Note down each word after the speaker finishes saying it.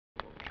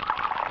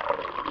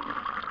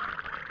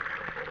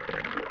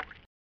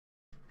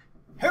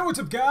What's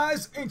up,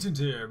 guys? Ancient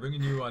here,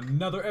 bringing you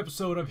another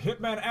episode of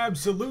Hitman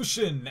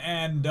Absolution.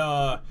 And,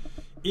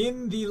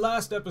 in the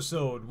last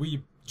episode,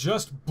 we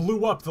just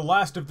blew up the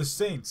last of the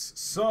Saints.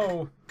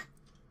 So,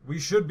 we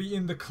should be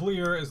in the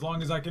clear as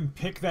long as I can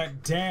pick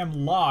that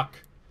damn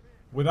lock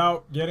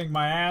without getting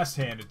my ass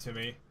handed to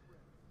me.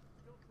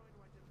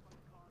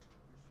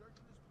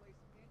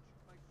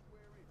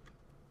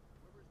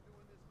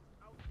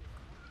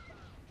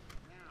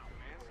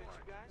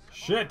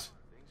 Shit!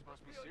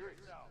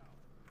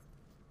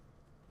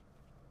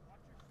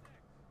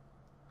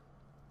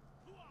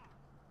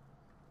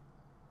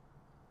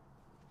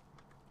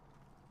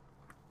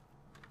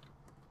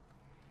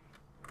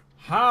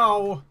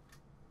 How?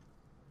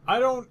 I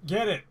don't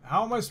get it.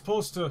 How am I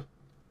supposed to...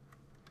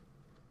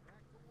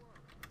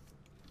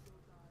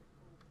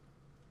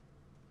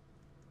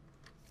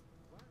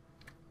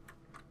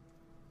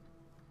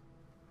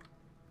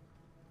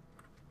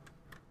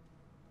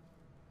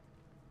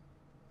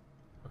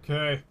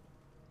 Okay.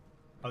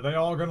 Are they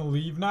all gonna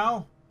leave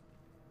now?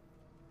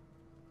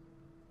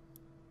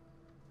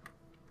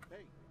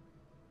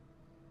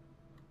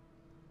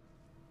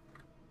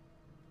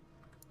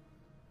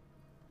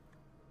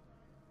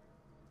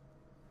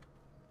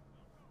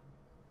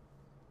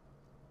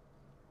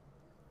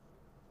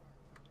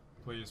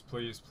 Please,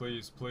 please,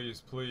 please,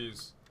 please,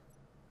 please.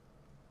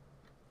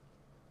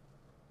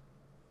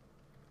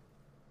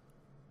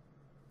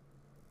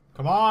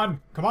 Come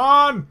on! Come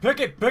on! Pick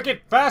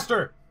it!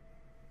 Faster!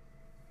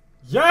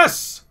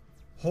 Yes!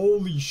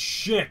 Holy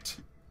shit!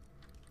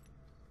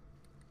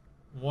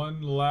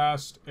 One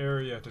last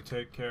area to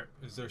take care...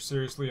 Is there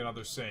seriously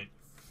another saint?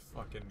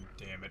 Fucking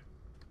damn it.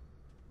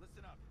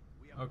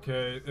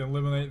 Okay,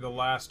 eliminate the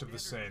last of the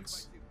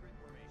saints.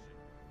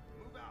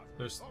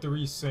 There's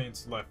 3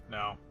 saints left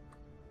now.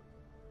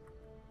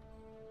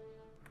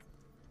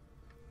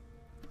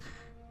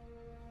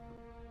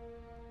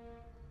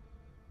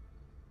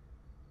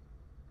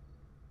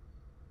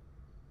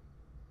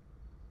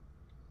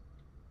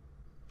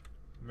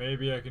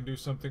 Maybe I can do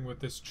something with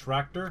this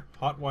tractor?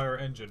 Hotwire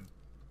engine.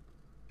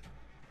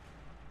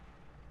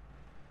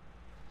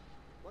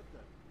 What the?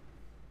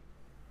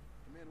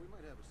 Man, we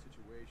might have a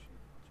situation.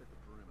 Check the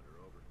perimeter,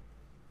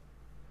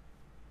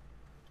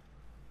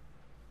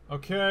 over.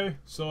 Okay,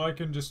 so I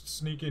can just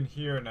sneak in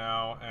here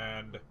now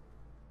and...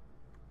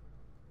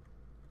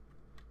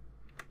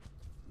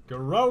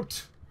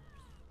 Garrote!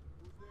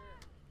 Who's there?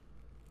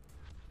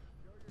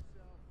 Show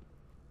yourself.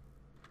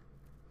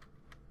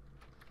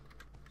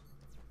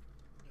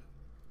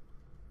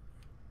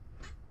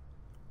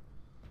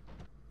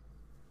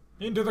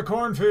 Into the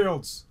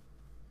cornfields!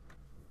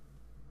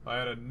 If I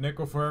had a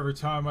nickel for every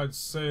time I'd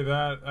say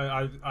that,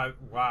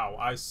 wow,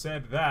 I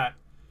said that,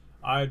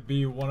 I'd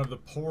be one of the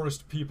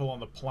poorest people on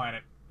the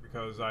planet,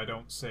 because I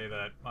don't say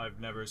that. I've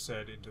never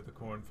said into the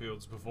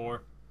cornfields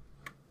before.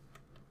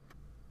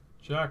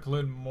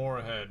 Jacqueline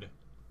Moorhead.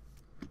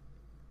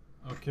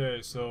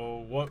 Okay,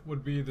 so what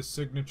would be the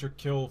signature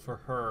kill for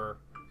her?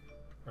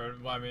 Or,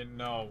 I mean,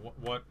 no,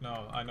 what?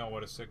 No, I know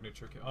what a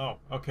signature kill... Oh,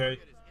 okay.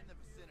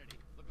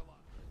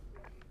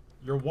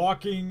 You're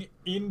walking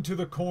into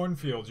the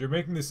cornfields. You're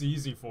making this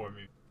easy for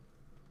me.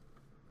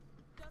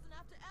 Doesn't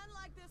have to end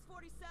like this,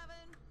 47.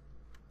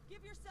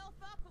 Give yourself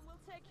up and we'll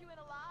take you in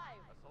alive.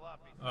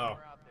 Oh.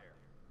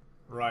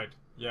 Right.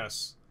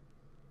 Yes.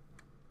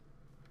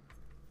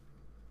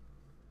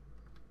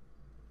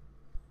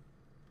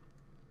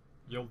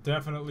 You'll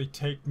definitely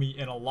take me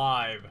in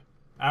alive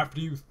after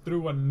you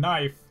threw a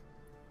knife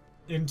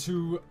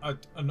into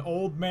an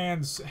old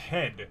man's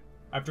head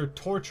after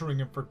torturing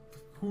him for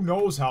who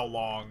knows how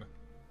long.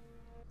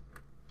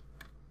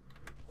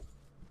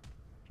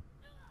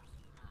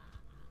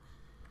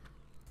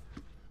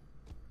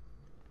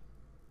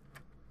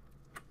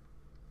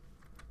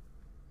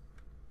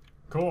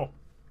 Cool.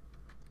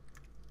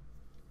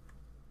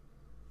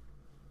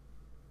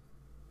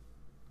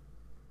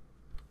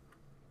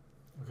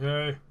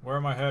 Okay, where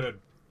am I headed?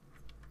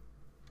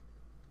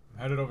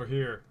 I'm headed over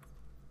here.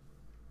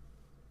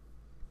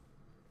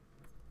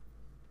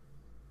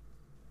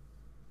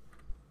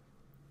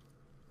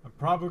 I'm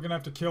probably gonna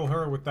have to kill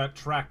her with that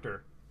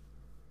tractor.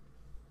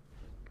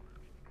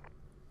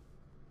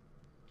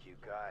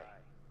 Cute guy.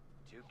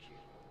 Too cute.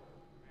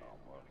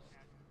 Almost.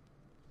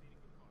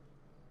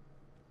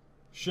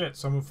 Shit,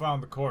 someone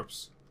found the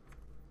corpse.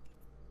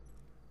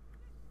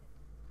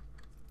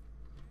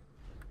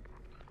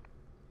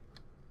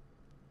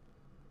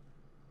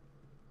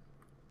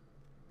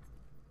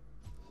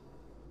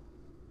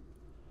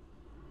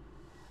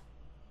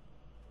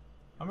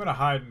 I'm gonna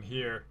hide in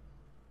here.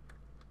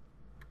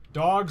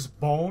 Dog's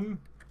bone?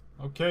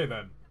 Okay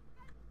then.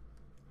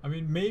 I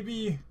mean,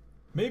 maybe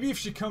if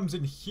she comes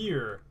in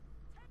here,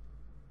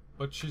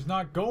 but she's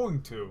not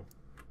going to.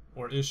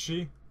 Or is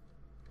she?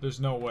 There's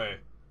no way.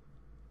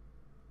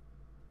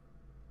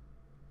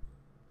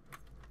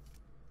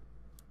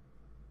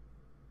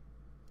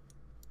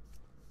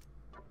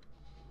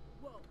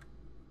 Whoa.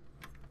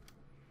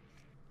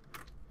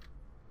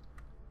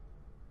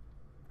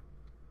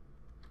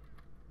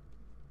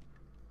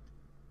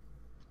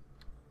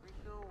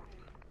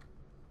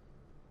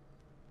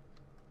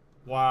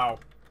 Wow.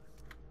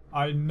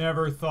 I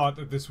never thought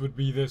that this would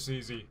be this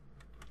easy.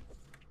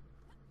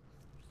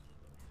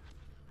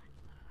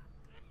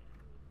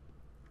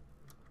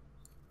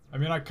 I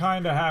mean, I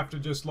kinda have to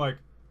just, like,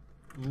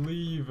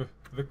 leave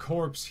the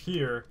corpse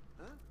here.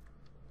 Huh?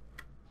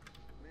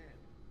 Man,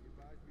 you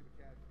advised me to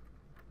catch him.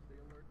 Stay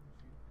alert and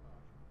proceed with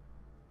caution.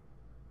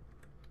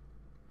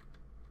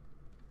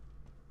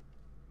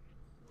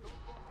 Don't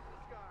fuck with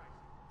these guys.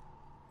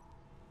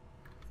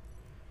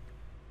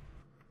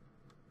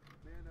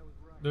 Man, I was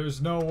right.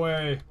 There's no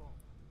way.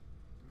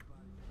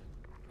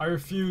 I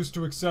refuse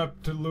to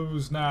accept to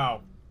lose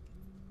now.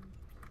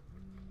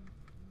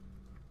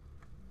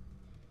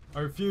 I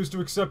refuse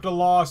to accept a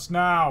loss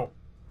now.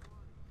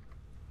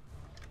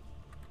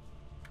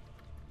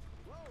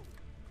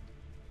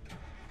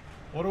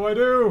 What do I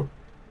do?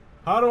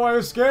 How do I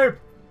escape?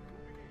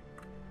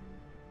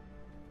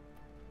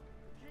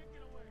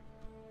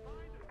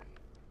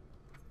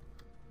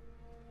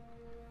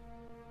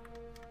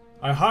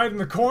 I hide in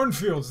the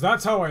cornfields.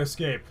 That's how I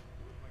escape.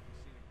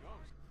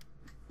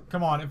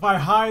 Come on, if I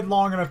hide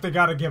long enough, they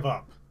gotta give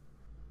up.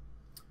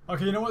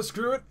 Okay, you know what?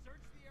 Screw it.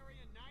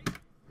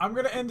 I'm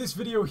gonna end this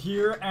video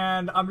here,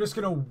 and I'm just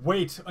gonna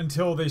wait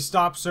until they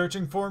stop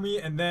searching for me,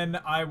 and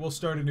then I will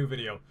start a new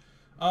video.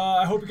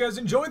 I hope you guys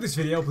enjoyed this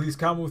video. Please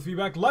comment with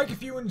feedback, like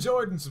if you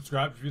enjoyed, and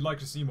subscribe if you'd like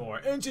to see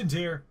more. Ancient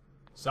here,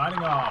 signing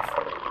off.